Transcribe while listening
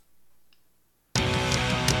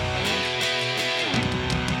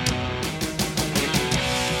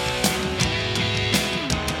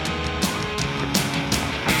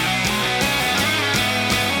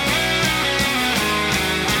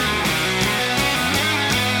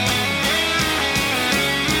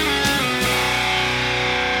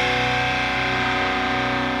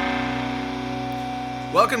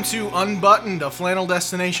Welcome to Unbuttoned, a flannel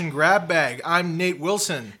destination grab bag. I'm Nate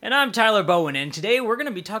Wilson. And I'm Tyler Bowen, and today we're going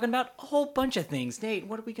to be talking about a whole bunch of things. Nate,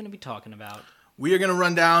 what are we going to be talking about? We are going to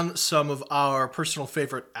run down some of our personal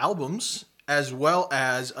favorite albums, as well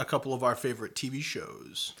as a couple of our favorite TV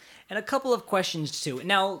shows. And a couple of questions, too.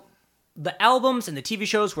 Now, the albums and the TV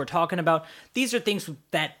shows we're talking about, these are things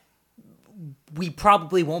that we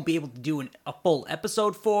probably won't be able to do a full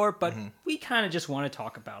episode for, but we kind of just want to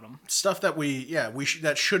talk about them. Stuff that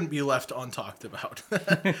that shouldn't be left untalked about.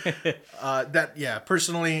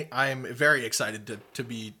 Personally, I'm very excited to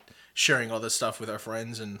be sharing all this stuff with our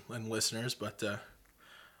friends and listeners. But all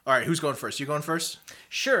right, who's going first? You going first?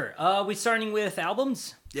 Sure. We starting with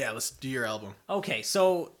albums? Yeah, let's do your album. Okay,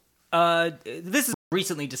 so this is a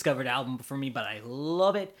recently discovered album for me, but I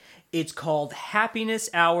love it. It's called Happiness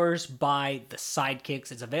Hours by The Sidekicks.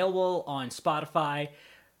 It's available on Spotify.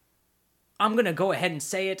 I'm going to go ahead and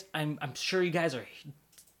say it. I'm sure you guys are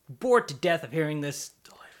bored to death of hearing this.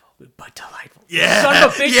 Delightful. Yeah. Son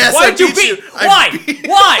of a bitch. Yes, Why'd you beat? Why?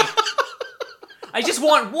 Why? I just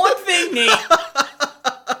want one thing, Nate.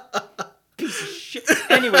 Piece of shit.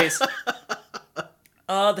 Anyways. The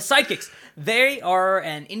Sidekicks. They are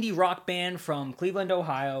an indie rock band from Cleveland,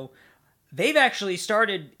 Ohio. They've actually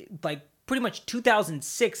started, pretty much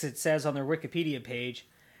 2006, it says on their Wikipedia page.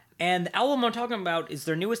 And the album I'm talking about is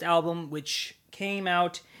their newest album, which came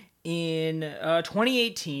out in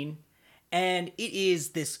 2018. And it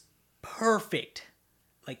is this perfect,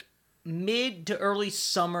 mid to early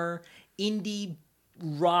summer indie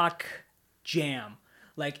rock jam.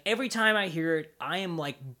 Every time I hear it, I am,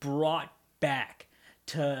 brought back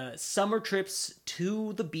to summer trips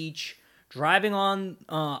to the beach, driving on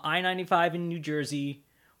I-95 in New Jersey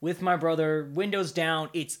with my brother, windows down.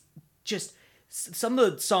 It's just, some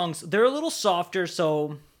of the songs, they're a little softer,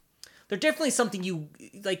 so they're definitely something you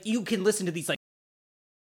can listen to these,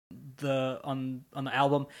 on the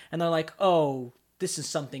album, and they're like, oh, this is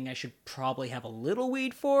something I should probably have a little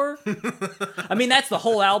weed for. I mean, that's the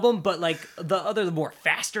whole album, but, the more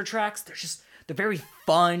faster tracks, they're very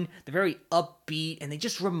fun, they're very upbeat, and they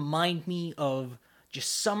just remind me of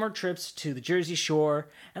just summer trips to the Jersey Shore,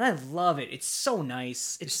 and I love it. It's so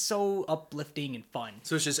nice. It's so uplifting and fun.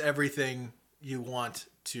 So it's just everything you want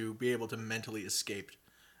to be able to mentally escape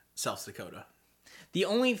South Dakota.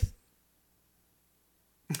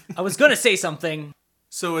 I was going to say something.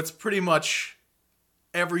 So it's pretty much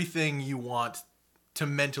everything you want to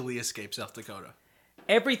mentally escape South Dakota.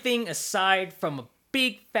 Everything aside from a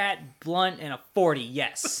big fat blunt and a 40,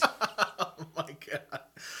 yes. Oh my god.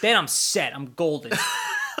 Then I'm set. I'm golden.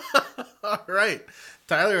 All right.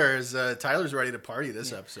 Tyler's ready to party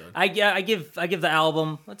this episode. I give the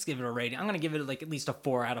album, let's give it a rating. I'm going to give it at least a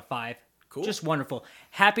 4 out of 5. Cool. Just wonderful.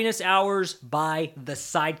 Happiness Hours by The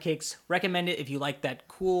Sidekicks. Recommend it if you like that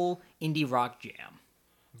cool indie rock jam.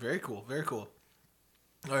 Very cool. Very cool.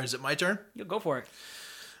 All right, is it my turn? You'll go for it.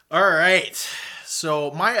 All right.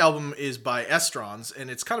 So my album is by Estrons, and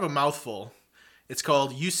it's kind of a mouthful. It's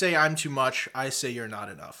called You Say I'm Too Much, I Say You're Not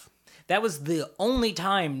Enough. That was the only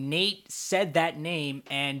time Nate said that name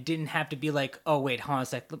and didn't have to be like, oh, wait, hold on a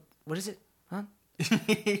sec. What is it? Huh?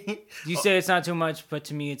 You say it's not too much, but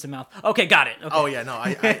to me it's a mouth. Okay, got it. Okay. Oh, yeah, no.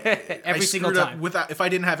 Every single time. If I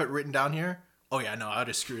didn't have it written down here, oh, yeah, no, I would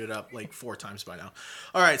have screwed it up 4 times by now.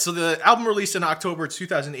 All right, so the album released in October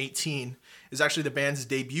 2018 is actually the band's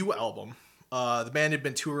debut album. The band had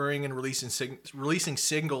been touring and releasing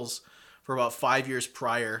singles for about 5 years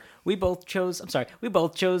prior. We both chose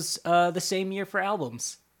the same year for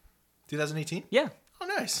albums. 2018? Yeah. Oh,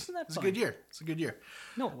 nice. It's a good year.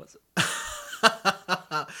 No, it wasn't.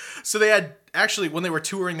 So they had, actually, when they were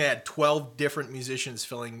touring, they had 12 different musicians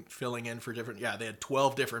filling in for different, they had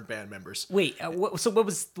 12 different band members. Wait, what was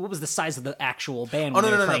the size of the actual band when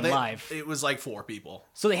they were playing live? It was 4 people.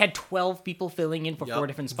 So they had 12 people filling in for 4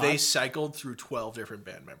 different spots? They cycled through 12 different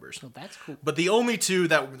band members. Oh, that's cool. But the only 2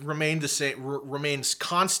 that remains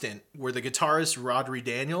constant were the guitarist Rodri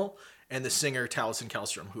Daniel and the singer Taliesin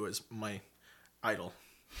Kellstrom, who is my idol.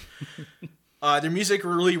 Their music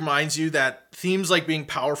really reminds you that themes like being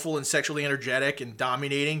powerful and sexually energetic and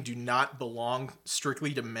dominating do not belong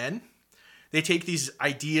strictly to men. They take these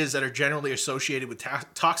ideas that are generally associated with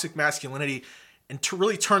toxic masculinity and to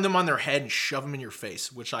really turn them on their head and shove them in your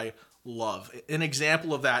face, which I love. An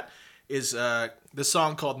example of that is the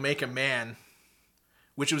song called Make a Man,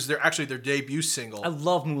 which was their debut single. I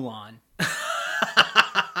love Mulan.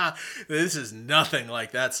 This is nothing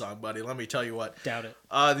like that song, buddy. Let me tell you what. Doubt it.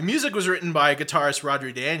 The music was written by guitarist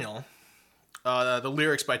Rodri Daniel. The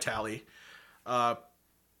lyrics by Tally.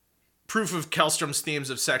 Proof of Kellstrom's themes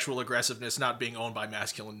of sexual aggressiveness not being owned by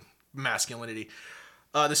masculinity.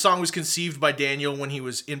 The song was conceived by Daniel when he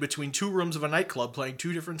was in between two rooms of a nightclub playing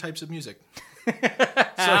two different types of music.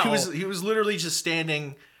 So he was literally just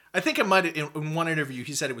standing. I think it might in one interview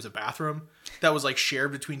he said it was a bathroom that was like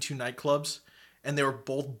shared between two nightclubs, and they were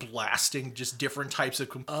both blasting just different types of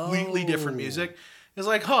completely different music. It was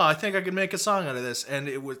like, I think I could make a song out of this, and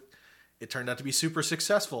it turned out to be super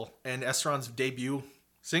successful and Estron's debut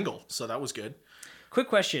single, so that was good. Quick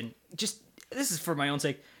question, just this is for my own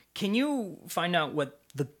sake. Can you find out what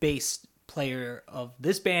the bass player of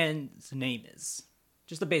this band's name is?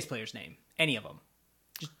 Just the bass player's name, any of them,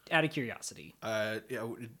 just out of curiosity. Yeah,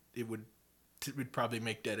 it would probably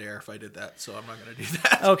make dead air if I did that, so I'm not gonna do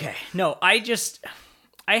that. Okay, no, I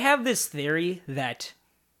have this theory that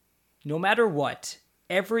no matter what,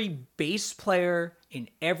 every bass player in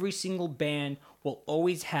every single band will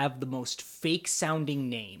always have the most fake sounding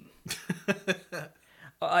name.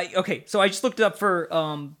 Okay, so I just looked it up for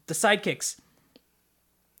the Sidekicks.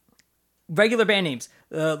 Regular band names.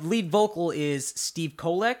 Lead vocal is Steve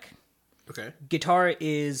Kolek. Okay. Guitar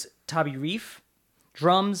is Toby Reef.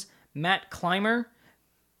 Drums, Matt Clymer.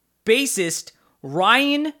 Bassist,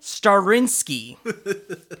 Ryan Starinsky.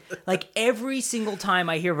 Like every single time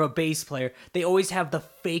I hear of a bass player, they always have the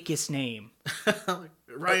fakest name.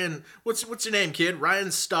 Ryan, what's your name, kid?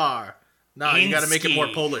 Ryan Starr. No, you gotta make it more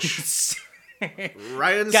Polish.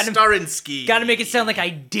 Ryan Starinsky. Gotta make it sound like I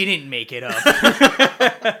didn't make it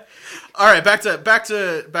up. All right, back to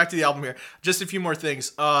the album here. Just a few more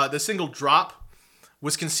things. The single "Drop"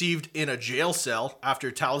 was conceived in a jail cell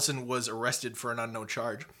after Taliesin was arrested for an unknown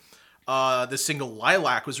charge. The single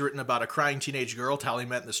 "Lilac" was written about a crying teenage girl Tally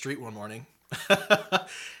met in the street one morning. What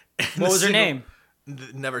was her name?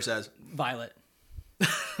 Never says. Violet.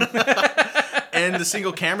 And the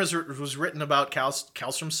single "Cameras" was written about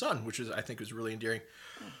Kallstrom's son, which I think was really endearing.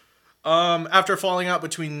 After falling out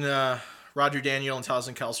between Roger Daniel and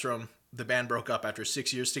Taliesin Kallstrom, the band broke up after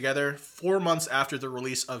 6 years together, 4 months after the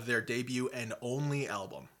release of their debut and only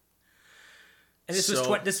album. And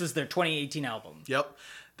this was their 2018 album. Yep.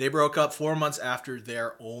 They broke up 4 months after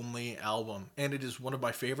their only album. And it is one of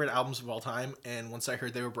my favorite albums of all time. And once I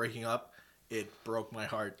heard they were breaking up, it broke my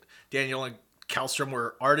heart. Daniel and Kallstrom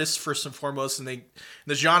were artists first and foremost, and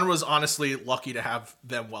the genre was honestly lucky to have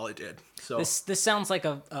them while it did. So this sounds like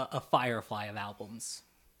a Firefly of albums.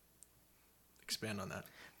 Expand on that.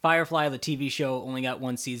 Firefly, the TV show, only got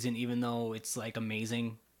one season, even though it's like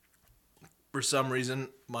amazing. For some reason,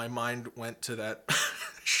 my mind went to that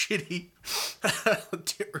shitty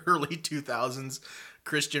early 2000s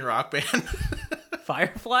Christian rock band.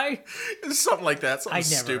 Firefly? Something like that. Something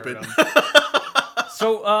stupid. Heard of them.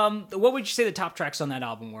 So, what would you say the top tracks on that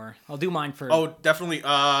album were? I'll do mine first. Oh, definitely.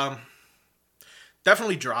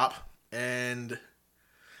 Definitely Drop. And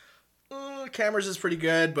Cameras is pretty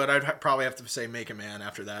good, but I'd probably have to say Make a Man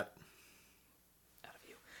after that. Out of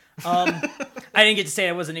you. I didn't get to say it.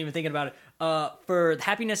 I wasn't even thinking about it. For the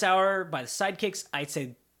Happiness Hour by the Sidekicks, I'd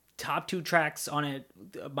say top two tracks on it,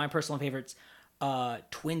 my personal favorites,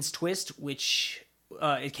 Twins Twist, which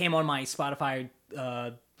it came on my Spotify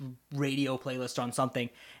radio playlist on something,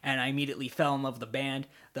 and I immediately fell in love with the band.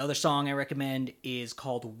 The other song I recommend is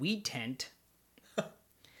called Weed Tent,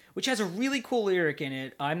 which has a really cool lyric in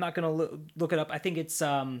it. I'm not going to look it up. I think it's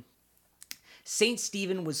St.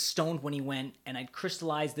 Stephen was stoned when he went, and I'd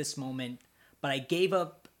crystallized this moment, but I gave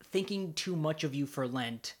up thinking too much of you for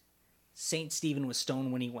Lent. St. Stephen was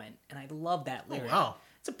stoned when he went. And I love that lyric. Oh, wow.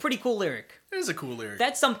 It's a pretty cool lyric. It is a cool lyric.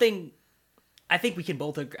 That's something I think we can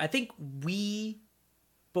both agree. I think we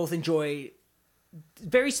both enjoy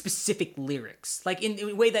very specific lyrics. Like in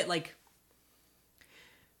a way that like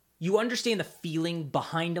you understand the feeling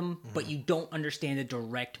behind them, but you don't understand the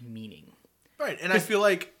direct meaning. Right, and I feel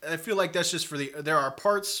like that's just there are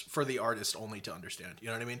parts for the artist only to understand. You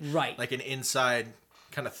know what I mean? Right. Like an inside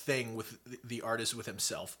kind of thing with the artist with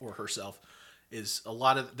himself or herself is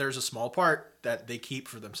there's a small part that they keep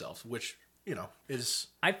for themselves, which, you know, is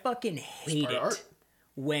I fucking hate it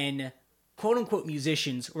when quote unquote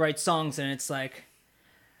musicians write songs and it's like,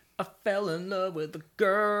 I fell in love with a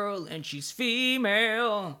girl and she's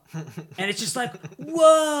female. And it's just like,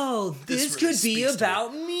 whoa, this really could be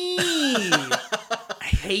about me. I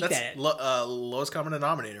hate that. Lowest common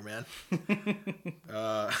denominator, man.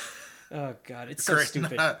 Oh, God, it's so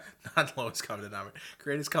stupid. Not lowest common denominator.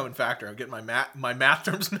 Greatest common factor. I'm getting my math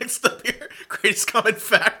terms mixed up here. Greatest common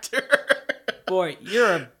factor. Boy,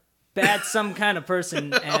 you're a bad some kind of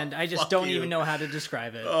person, and I just don't even know how to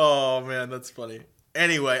describe it. Oh, man, that's funny.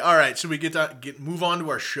 Anyway, all right, should we move on to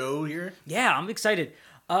our show here? Yeah, I'm excited.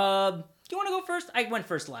 Do you want to go first? I went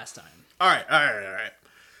first last time. All right.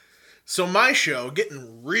 So my show,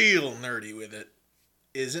 getting real nerdy with it,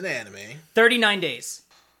 is an anime. 39 days.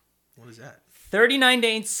 What is that? 39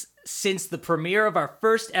 days since the premiere of our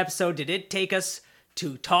first episode did it take us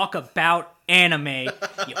to talk about anime.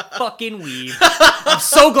 You fucking weeb. I'm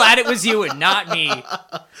so glad it was you and not me.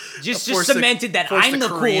 Just cemented that I'm the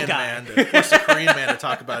cool guy. Forced a Korean man to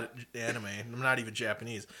talk about anime. I'm not even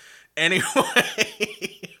Japanese. Anyway,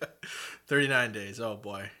 39 days. Oh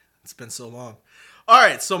boy, it's been so long. All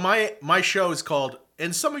right, so my show is called,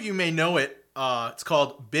 and some of you may know it. It's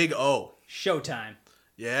called Big O. Showtime.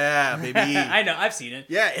 Yeah, baby. I know, I've seen it.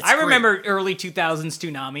 Yeah, it's I remember early 2000s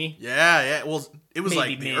Toonami. Yeah. Well, it was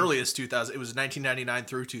Maybe like the mid. earliest 2000. It was 1999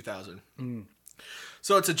 through 2000.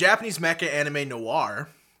 So it's a Japanese mecha anime noir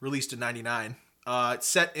released in 99. It's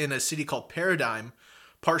set in a city called Paradigm,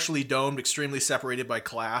 partially domed, extremely separated by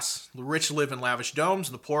class. The rich live in lavish domes,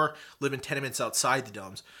 and the poor live in tenements outside the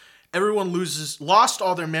domes. Everyone lost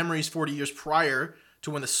all their memories 40 years prior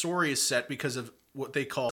to when the story is set because of what they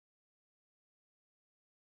call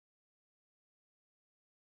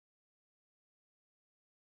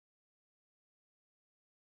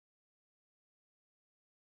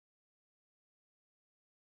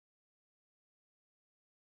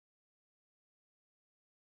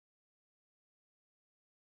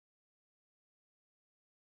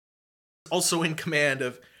also in command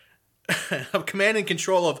of command and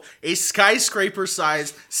control of a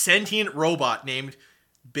skyscraper-sized sentient robot named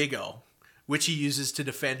Big O, which he uses to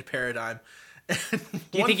defend Paradigm. Do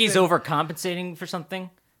you think he's overcompensating for something?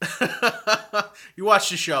 You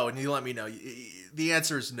watch the show and you let me know. The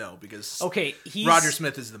answer is no, because Roger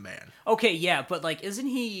Smith is the man. Okay, yeah, but like, isn't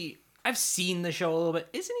he... I've seen the show a little bit.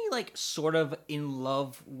 Isn't he like sort of in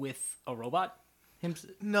love with a robot?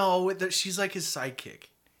 No, she's like his sidekick.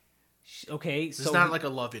 Okay, so... There's not like a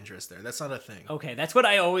love interest there. That's not a thing. Okay, that's what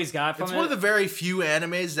I always got from it. It's one of the very few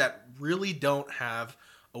animes that really don't have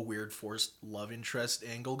a weird forced love interest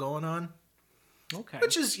angle going on. Okay.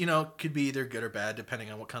 Which is, could be either good or bad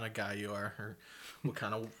depending on what kind of guy you are or what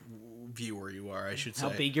kind of viewer you are, I should say.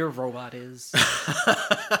 How big your robot is.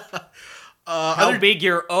 How big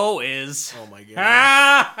your O is. Oh my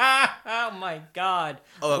god. Oh my god.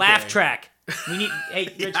 Okay. Laugh track. We need.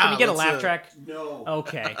 Hey, Rich, can we get a laugh track? No.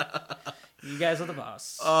 Okay. You guys are the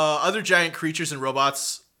boss. Other giant creatures and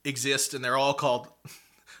robots exist, and they're called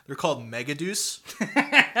Megadeus.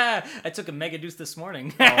 I took a Megadeus this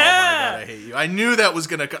morning. Oh my god, I hate you. I knew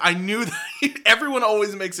that everyone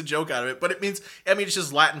always makes a joke out of it, but it's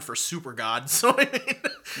just Latin for super god. So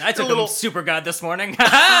I took a super god this morning.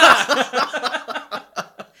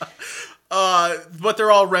 But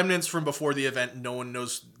they're all remnants from before the event. No one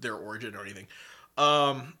knows their origin or anything.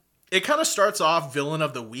 It kind of starts off villain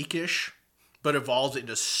of the weekish, but evolves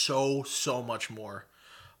into so much more.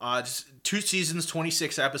 Just 2 seasons,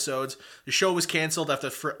 26 episodes. The show was canceled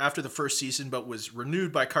after the first season, but was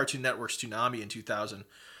renewed by Cartoon Network's Toonami in 2000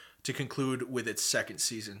 to conclude with its second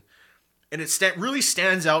season. And it really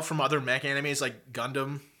stands out from other mech animes like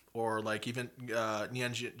Gundam or like even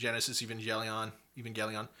Neon Genesis Evangelion,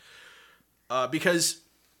 because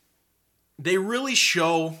they really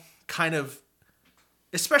show kind of,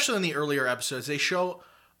 especially in the earlier episodes, they show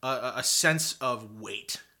a sense of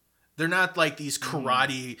weight. They're not like these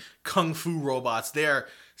karate kung fu robots. They're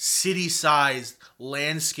city-sized,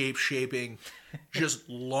 landscape-shaping, just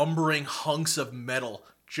lumbering hunks of metal,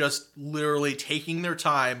 just literally taking their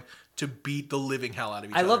time to beat the living hell out of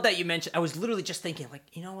each other. I love that you mentioned. I was literally just thinking, like,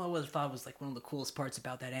 what I thought was like one of the coolest parts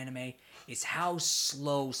about that anime is how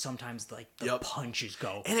slow sometimes like the punches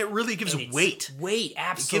go, and it really gives weight. Absolutely,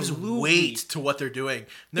 it gives weight to what they're doing.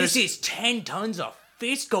 This is 10 tons of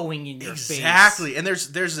fist going in your face. Exactly, and there's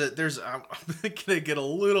I'm gonna get a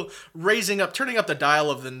little turning up the dial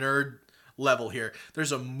of the nerd level here.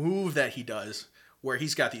 There's a move that he does where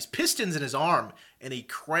he's got these pistons in his arm, and he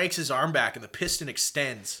cranks his arm back, and the piston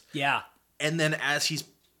extends. Yeah. And then as he's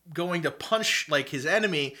going to punch like his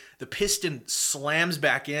enemy, the piston slams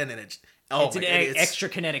back in, and it's an extra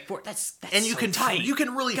kinetic force. That's and you so can tight. You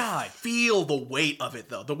can really feel the weight of it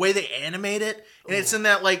though. The way they animate it, and it's in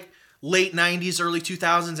that like late 90s, early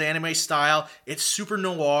 2000s anime style. It's super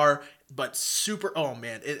noir, but super. Oh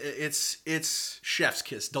man, it's chef's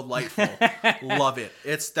kiss, delightful. Love it.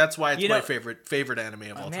 That's why it's my favorite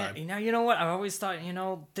anime of all time. You know what? I always thought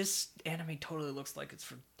this anime totally looks like it's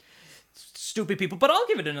for stupid people, but I'll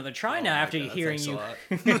give it another try now after hearing you. All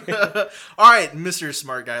right, Mr.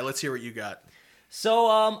 Smart Guy, let's hear what you got. So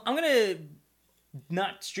I'm gonna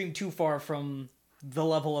not stream too far from the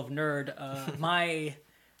level of nerd. My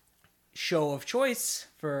show of choice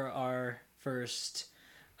for our first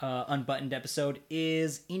Unbuttoned episode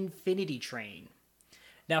is Infinity Train.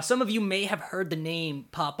 Now, some of you may have heard the name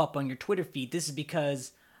pop up on your Twitter feed. This is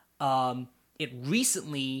because it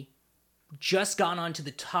recently just gone onto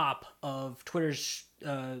the top of Twitter's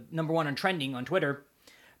number one on trending on Twitter,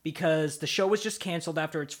 because the show was just canceled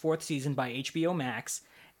after its 4th season by HBO Max,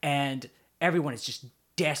 and everyone is just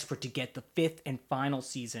desperate to get the 5th and final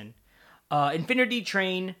season. Infinity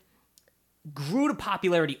Train grew to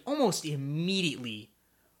popularity almost immediately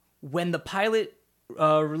when the pilot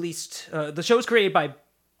released. The show was created by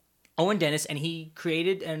Owen Dennis, and he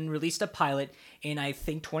created and released a pilot in, I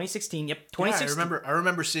think, 2016. Yep, 2016. Yeah, I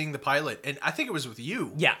remember seeing the pilot, and I think it was with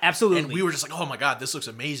you. Yeah, absolutely. And we were just like, oh my god, this looks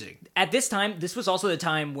amazing. At this time, this was also the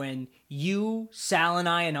time when you, Sal, and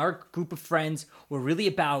I, and our group of friends were really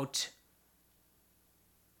about...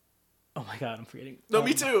 Oh my god, I'm forgetting. No,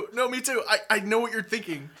 me too. I know what you're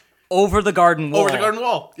thinking. Over the Garden Wall. Over the Garden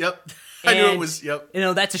Wall. Yep. I knew it was, yep. You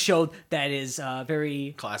know, that's a show that is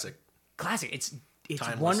very... Classic. It's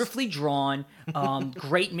Timeless. Wonderfully drawn,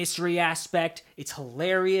 great mystery aspect. It's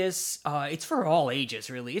hilarious. It's for all ages,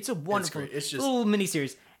 really. It's a wonderful little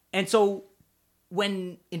miniseries. And so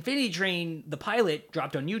when Infinity Train, the pilot,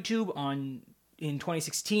 dropped on YouTube in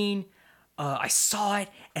 2016, I saw it,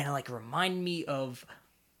 and it reminded me of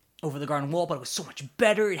Over the Garden Wall, but it was so much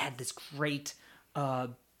better. It had this great,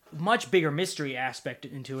 much bigger mystery aspect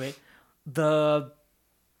into it. The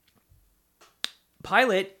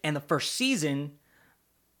pilot and the first season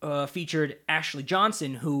featured Ashley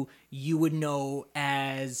Johnson, who you would know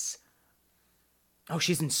as... Oh,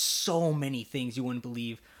 she's in so many things you wouldn't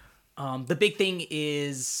believe. The big thing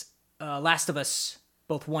is Last of Us,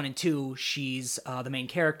 both 1 and 2. She's the main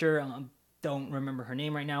character. Don't remember her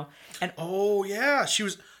name right now. And oh yeah, she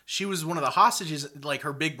was one of the hostages. Like,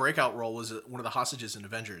 her big breakout role was one of the hostages in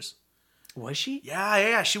Avengers. Was she?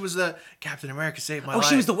 Yeah. She was the Captain America Saved My Life. Oh,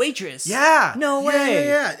 she was the waitress. Yeah. No way.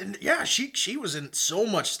 Yeah. And yeah, she was in so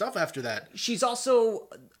much stuff after that. She's also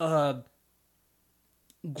Gwen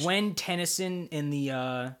Tennyson in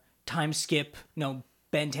the Time Skip,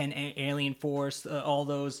 Ben 10, Alien Force, all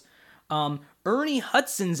those. Ernie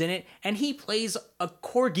Hudson's in it, and he plays a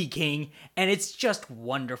Corgi King, and it's just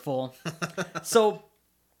wonderful. So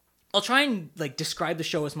I'll try and describe the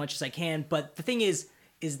show as much as I can, but the thing is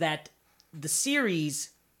that the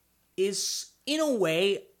series is, in a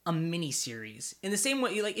way, a mini-series. In the same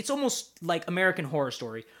way, it's almost like American Horror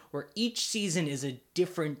Story, where each season is a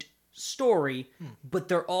different story, but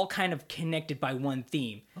they're all kind of connected by one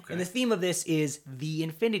theme. Okay. And the theme of this is the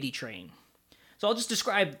Infinity Train. So I'll just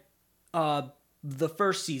describe the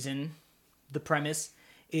first season. The premise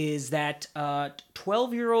is that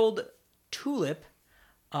 12-year-old Tulip,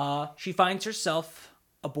 she finds herself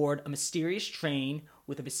aboard a mysterious train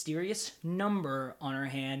with a mysterious number on her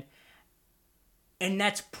hand, and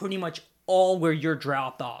that's pretty much all where you're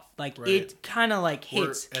dropped off. Right. It kind of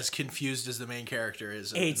hits. We're as confused as the main character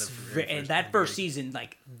is. And that first season,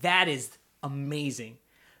 that is amazing.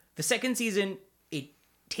 The second season, it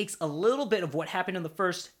takes a little bit of what happened in the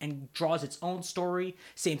first and draws its own story.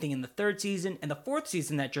 Same thing in the third season, and the fourth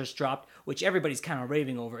season that just dropped, which everybody's kind of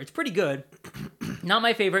raving over. It's pretty good. Not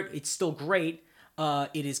my favorite. It's still great.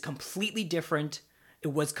 It is completely different.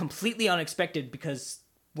 It was completely unexpected, because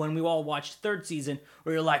when we all watched third season,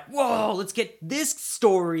 we were like, whoa, let's get this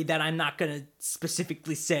story that I'm not going to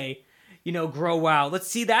specifically say, grow out. Let's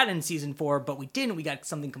see that in season 4, but we didn't. We got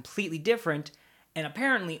something completely different. And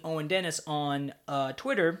apparently Owen Dennis on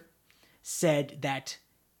Twitter said that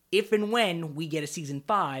if and when we get a season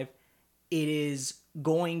 5, it is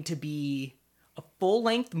going to be a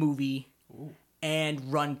full-length movie. Ooh.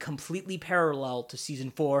 And run completely parallel to season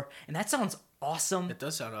 4. And that sounds awesome. It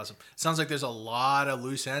does sound awesome. It sounds like there's a lot of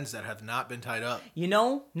loose ends that have not been tied up.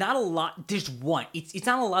 Not a lot. There's one. It's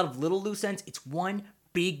not a lot of little loose ends. It's one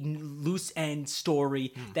big loose end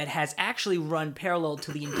story that has actually run parallel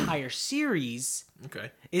to the entire series. Okay.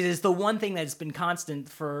 It is the one thing that's been constant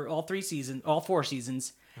for all 4 seasons.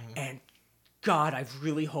 Mm-hmm. And God, I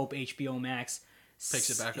really hope HBO Max picks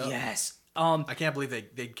it back up. Yes. I can't believe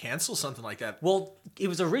they'd cancel something like that. Well, it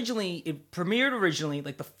premiered originally,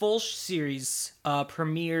 the full series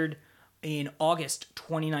premiered in August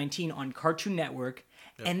 2019 on Cartoon Network,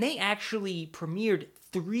 and they actually premiered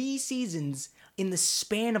 3 seasons in the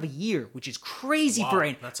span of a year, which is crazy for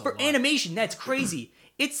animation. That's crazy.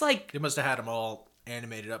 It's they must have had them all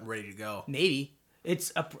animated up and ready to go. Maybe.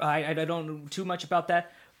 I don't know too much about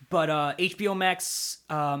that, but HBO Max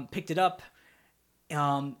picked it up.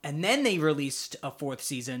 And then they released a 4th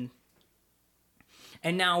season.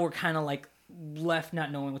 And now we're kind of left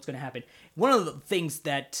not knowing what's going to happen. One of the things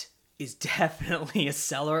that is definitely a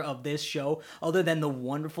seller of this show, other than the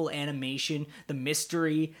wonderful animation, the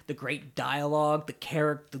mystery, the great dialogue,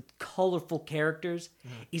 the colorful characters,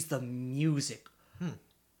 is the music.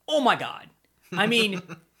 Oh my god. I mean,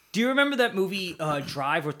 do you remember that movie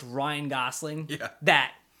Drive with Ryan Gosling? Yeah.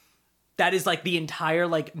 That is like the entire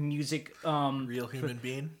like music Real Human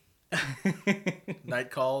Being. Night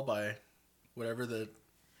Call by whatever the...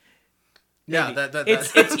 Maybe. Yeah,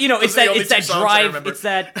 it's that drive, it's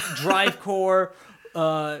that drive core,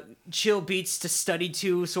 chill beats to study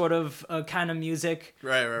to sort of kind of music.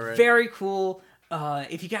 Right. Very cool.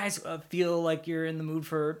 If you guys feel like you're in the mood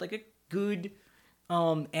for like a good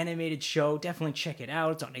animated show, definitely check it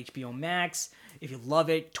out. It's on HBO Max. If you love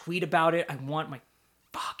it, tweet about it. I want my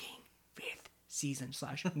fucking 5th season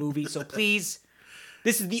 / movie. So please,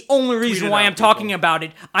 this is the only reason why I'm talking about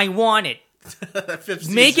it. I want it.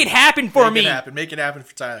 Make it happen for me. Make it happen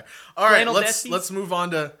for Tyler. All right, let's move on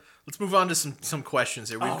to some questions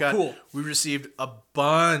here. We've received a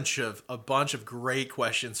bunch of great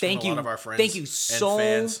questions from a lot of our friends. Thank you so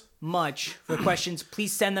fans. much for the questions.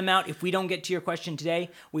 Please send them out. If we don't get to your question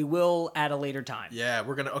today, we will at a later time. Yeah,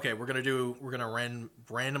 we're gonna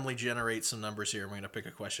randomly generate some numbers here. We're gonna pick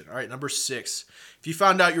a question. All right, number 6. If you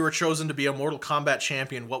found out you were chosen to be a Mortal Kombat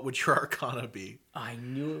champion, what would your Arcana be? I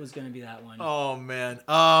knew it was gonna be that one. Oh man.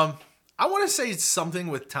 I want to say it's something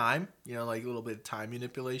with time, like a little bit of time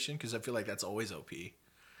manipulation, because I feel like that's always OP.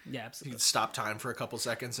 Yeah, absolutely. You can stop time for a couple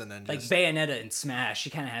seconds and then like Bayonetta in Smash, she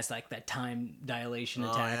kind of has like that time dilation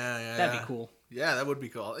attack. Yeah, that'd be cool. Yeah, that would be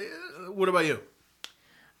cool. What about you?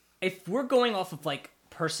 If we're going off of like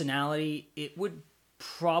personality, it would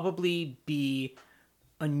probably be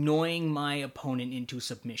annoying my opponent into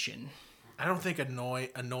submission. I don't think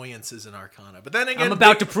annoyance is an Arcana, but then again, I'm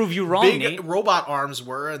about to prove you wrong. Nate. Robot arms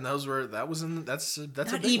were, and that's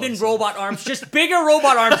not even robot arms, just bigger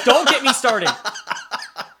robot arms. Don't get me started.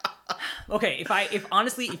 Okay, if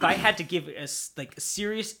I had to give a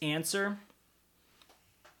serious answer,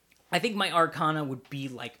 I think my Arcana would be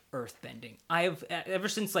like earthbending. I have ever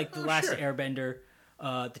since like the last Airbender,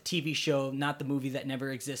 the TV show, not the movie that never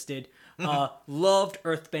existed. Loved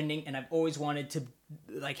earthbending, and I've always wanted to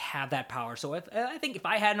like have that power. So I think if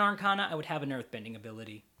I had an Arcana, I would have an earthbending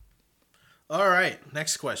ability. All right,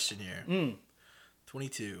 next question here.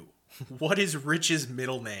 22. What is Rich's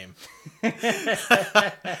middle name?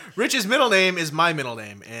 Rich's middle name is my middle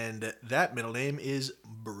name, and that middle name is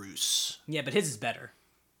Bruce. Yeah, but his is better.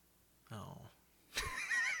 Oh.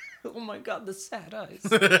 Oh my god, the sad eyes.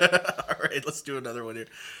 All right, let's do another one here.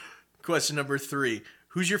 Question number 3.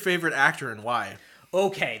 Who's your favorite actor and why?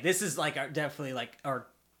 Okay, this is like definitely like our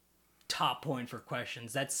top point for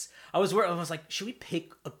questions. I was like, should we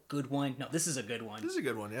pick a good one? No, this is a good one. This is a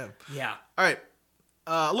good one, yeah. Yeah. All right.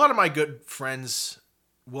 A lot of my good friends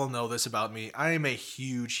will know this about me. I am a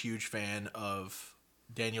huge, huge fan of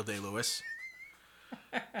Daniel Day-Lewis.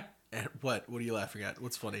 And what are you laughing at?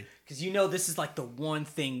 What's funny? Because this is like the one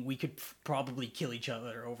thing we could probably kill each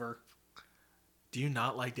other over. Do you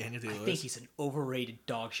not like Daniel Day-Lewis? I think he's an overrated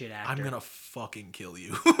dog shit actor. I'm gonna fucking kill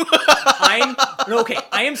you. I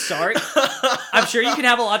am sorry. I'm sure you can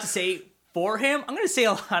have a lot to say for him. I'm gonna say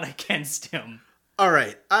a lot against him. All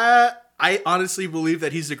right. I honestly believe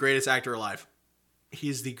that he's the greatest actor alive.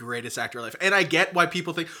 He's the greatest actor alive. And I get why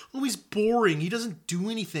people think, oh, he's boring. He doesn't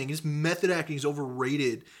do anything. His method acting is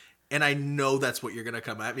overrated. And I know that's what you're going to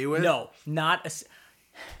come at me with. No,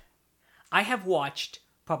 I have watched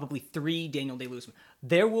probably 3 Daniel Day-Lewis.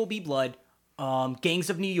 There Will Be Blood,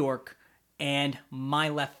 Gangs of New York, and My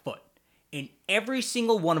Left Foot. In every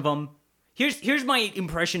single one of them, here's my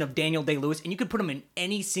impression of Daniel Day-Lewis, and you could put him in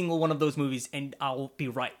any single one of those movies, and I'll be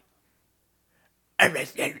right.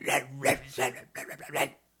 America.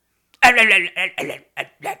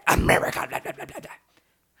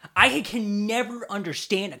 I can never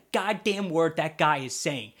understand a goddamn word that guy is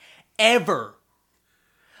saying. Ever.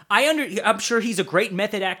 I'm sure he's a great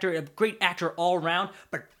method actor, a great actor all around,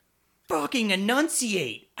 but fucking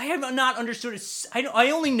enunciate. I have not understood.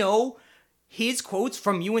 I only know his quotes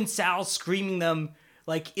from you and Sal screaming them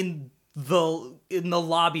like in the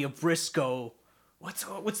lobby of Briscoe. What's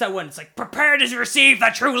that one? It's like, prepare to receive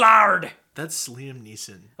the true Lord. That's Liam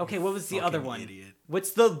Neeson. Okay, what was the other one? Idiot.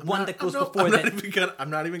 What's the one that goes before that?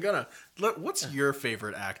 I'm not even gonna. What's your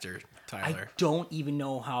favorite actor, Tyler? I don't even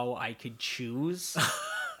know how I could choose.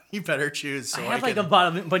 You better choose. So I have a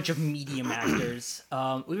bunch of medium actors.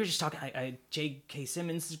 We were just talking. J.K.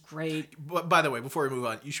 Simmons is great. But by the way, before we move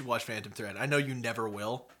on, you should watch Phantom Thread. I know you never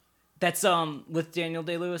will. That's with Daniel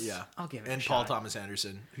Day-Lewis. Yeah, I'll give it and a Paul shot. Thomas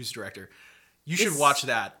Anderson, who's director. You should watch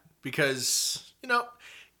that because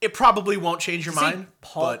It probably won't change your Did you say mind.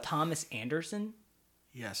 Paul but Thomas Anderson?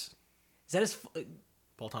 yes, Is that his?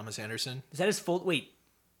 Paul Thomas Anderson. Is that his full? Wait.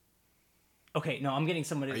 Okay, no, I'm getting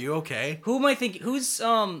somebody. Are you okay? Who am I thinking? Who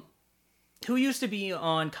used to be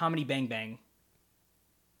on Comedy Bang Bang?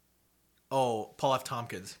 Oh, Paul F.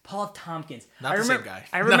 Tompkins. Paul F. Tompkins. Not the same guy.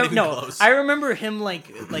 I remember. Not even close. I remember him like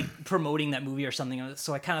promoting that movie or something.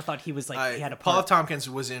 So I kind of thought he was like he had a part. Paul F. Tompkins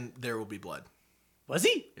was in There Will Be Blood. Was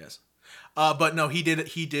he? Yes. But no, he did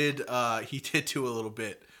do a little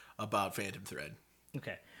bit about Phantom Thread.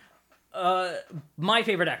 Okay. My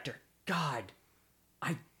favorite actor. God.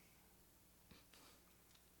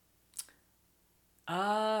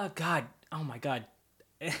 God. Oh my God.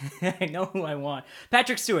 I know who I want.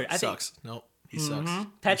 Patrick Stewart. Sucks. Nope. He sucks.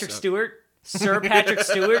 Patrick Stewart. Sir Patrick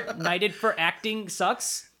Stewart, knighted for acting,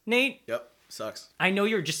 sucks. Nate? Yep. Sucks. I know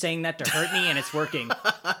you're just saying that to hurt me, and it's working.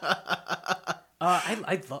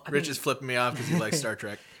 Rich is flipping me off because he likes Star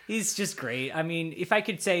Trek. He's just great. I mean, if I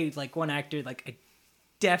could say like one actor, like I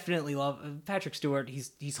definitely love Patrick Stewart.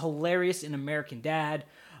 He's hilarious in American Dad.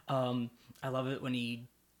 I love it when he.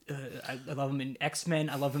 I love him in X-Men.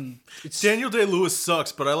 I love him. Daniel Day-Lewis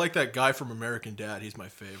sucks, but I like that guy from American Dad. He's my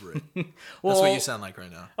favorite. Well, that's what you sound like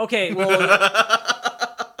right now. Okay, well.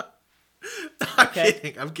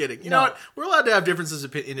 I'm kidding. You know what? We're allowed to have differences in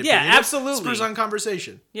opinion. Yeah, absolutely. Spurs on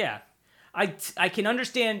conversation. Yeah. I can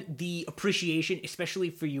understand the appreciation, especially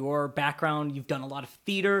for your background. You've done a lot of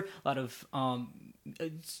theater, a lot of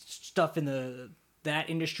stuff in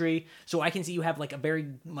that industry. So I can see you have like a very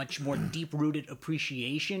much more deep-rooted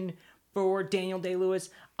appreciation for Daniel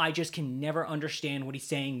Day-Lewis. I just can never understand what he's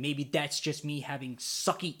saying. Maybe that's just me having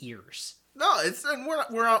sucky ears. No,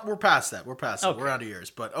 we're past that. We're past that. We're out of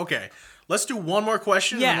yours. But okay, let's do one more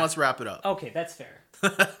question and let's wrap it up. Okay, that's fair.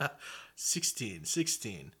 16.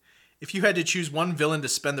 If you had to choose one villain to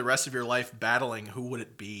spend the rest of your life battling, who would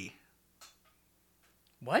it be?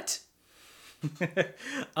 What?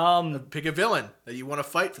 Pick a villain that you want to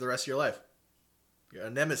fight for the rest of your life. You're a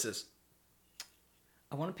nemesis.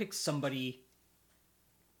 I want to pick somebody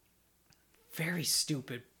very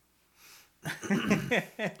stupid. Yeah,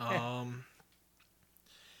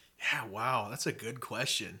 wow, that's a good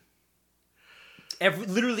question.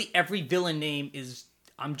 Literally every villain name is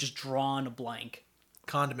I'm just drawing a blank.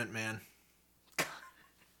 Condiment Man.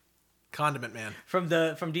 Condiment Man. From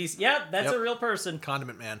DC. Yeah, that's a real person.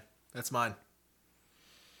 Condiment Man. That's mine.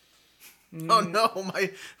 Oh no, my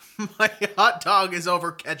hot dog is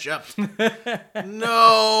over ketchup.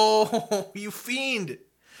 No, you fiend.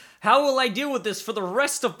 How will I deal with this for the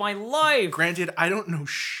rest of my life? Granted, I don't know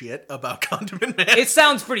shit about Condiment Man. It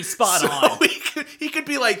sounds pretty spot on. He could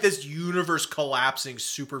be like this universe collapsing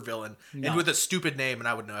supervillain and with a stupid name, and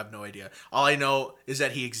I would have no idea. All I know is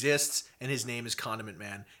that he exists and his name is Condiment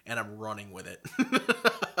Man, and I'm running with it.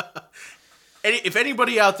 If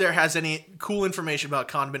anybody out there has any cool information about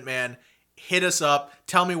Condiment Man, hit us up.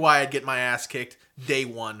 Tell me why I'd get my ass kicked day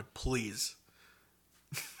one, please.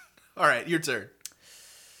 All right, your turn.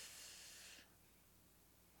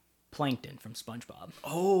 Plankton from SpongeBob.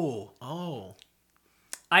 Oh.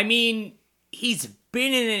 I mean, he's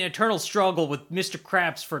been in an eternal struggle with Mr.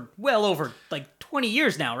 Krabs for well over like 20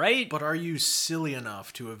 years now, right? But are you silly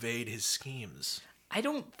enough to evade his schemes? I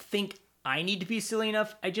don't think I need to be silly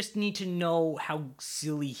enough. I just need to know how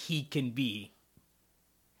silly he can be.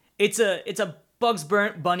 It's a Bugs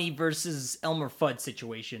Bunny versus Elmer Fudd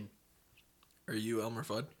situation. Are you Elmer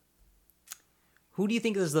Fudd? Who do you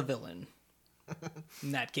think is the villain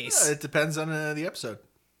in that case? It depends on the episode.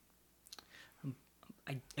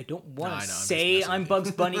 I don't want to say I'm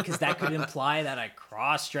Bugs Bunny because that could imply that I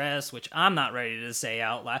cross-dress, which I'm not ready to say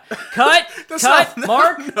out loud. Cut!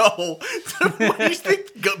 Mark! No. When you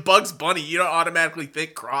think Bugs Bunny, you don't automatically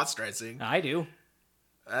think cross-dressing. I do.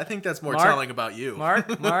 I think that's more telling about you. Mark.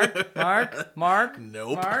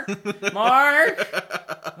 Nope. Mark.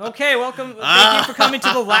 Okay, welcome. Thank you for coming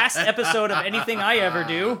to the last episode of Anything I Ever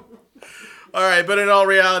Do. All right, but in all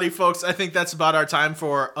reality, folks, I think that's about our time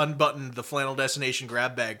for Unbuttoned, the Flannel Destination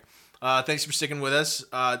grab bag. Thanks for sticking with us.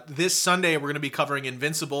 This Sunday, we're going to be covering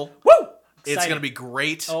Invincible. Woo! It's going to be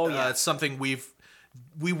great. Oh, yeah. It's something we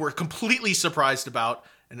were completely surprised about,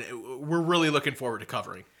 and we're really looking forward to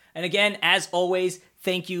covering. And again, as always,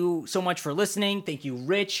 thank you so much for listening. Thank you,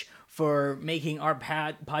 Rich, for making our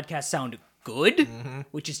podcast sound good,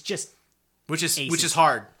 which is just which is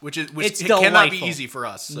hard, which it's cannot be easy for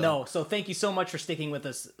us. So. No, so thank you so much for sticking with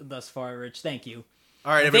us thus far, Rich. Thank you.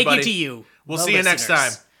 All right, everybody. Thank you to you. We'll see you next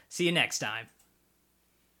time. See you next time.